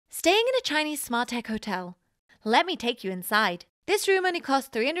Staying in a Chinese smart tech hotel. Let me take you inside. This room only costs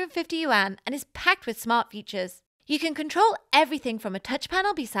 350 yuan and is packed with smart features. You can control everything from a touch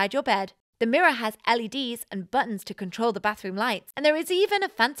panel beside your bed. The mirror has LEDs and buttons to control the bathroom lights, and there is even a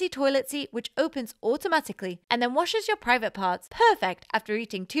fancy toilet seat which opens automatically and then washes your private parts, perfect after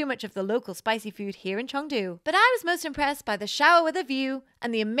eating too much of the local spicy food here in Chengdu. But I was most impressed by the shower with a view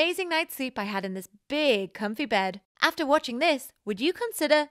and the amazing night's sleep I had in this big, comfy bed. After watching this, would you consider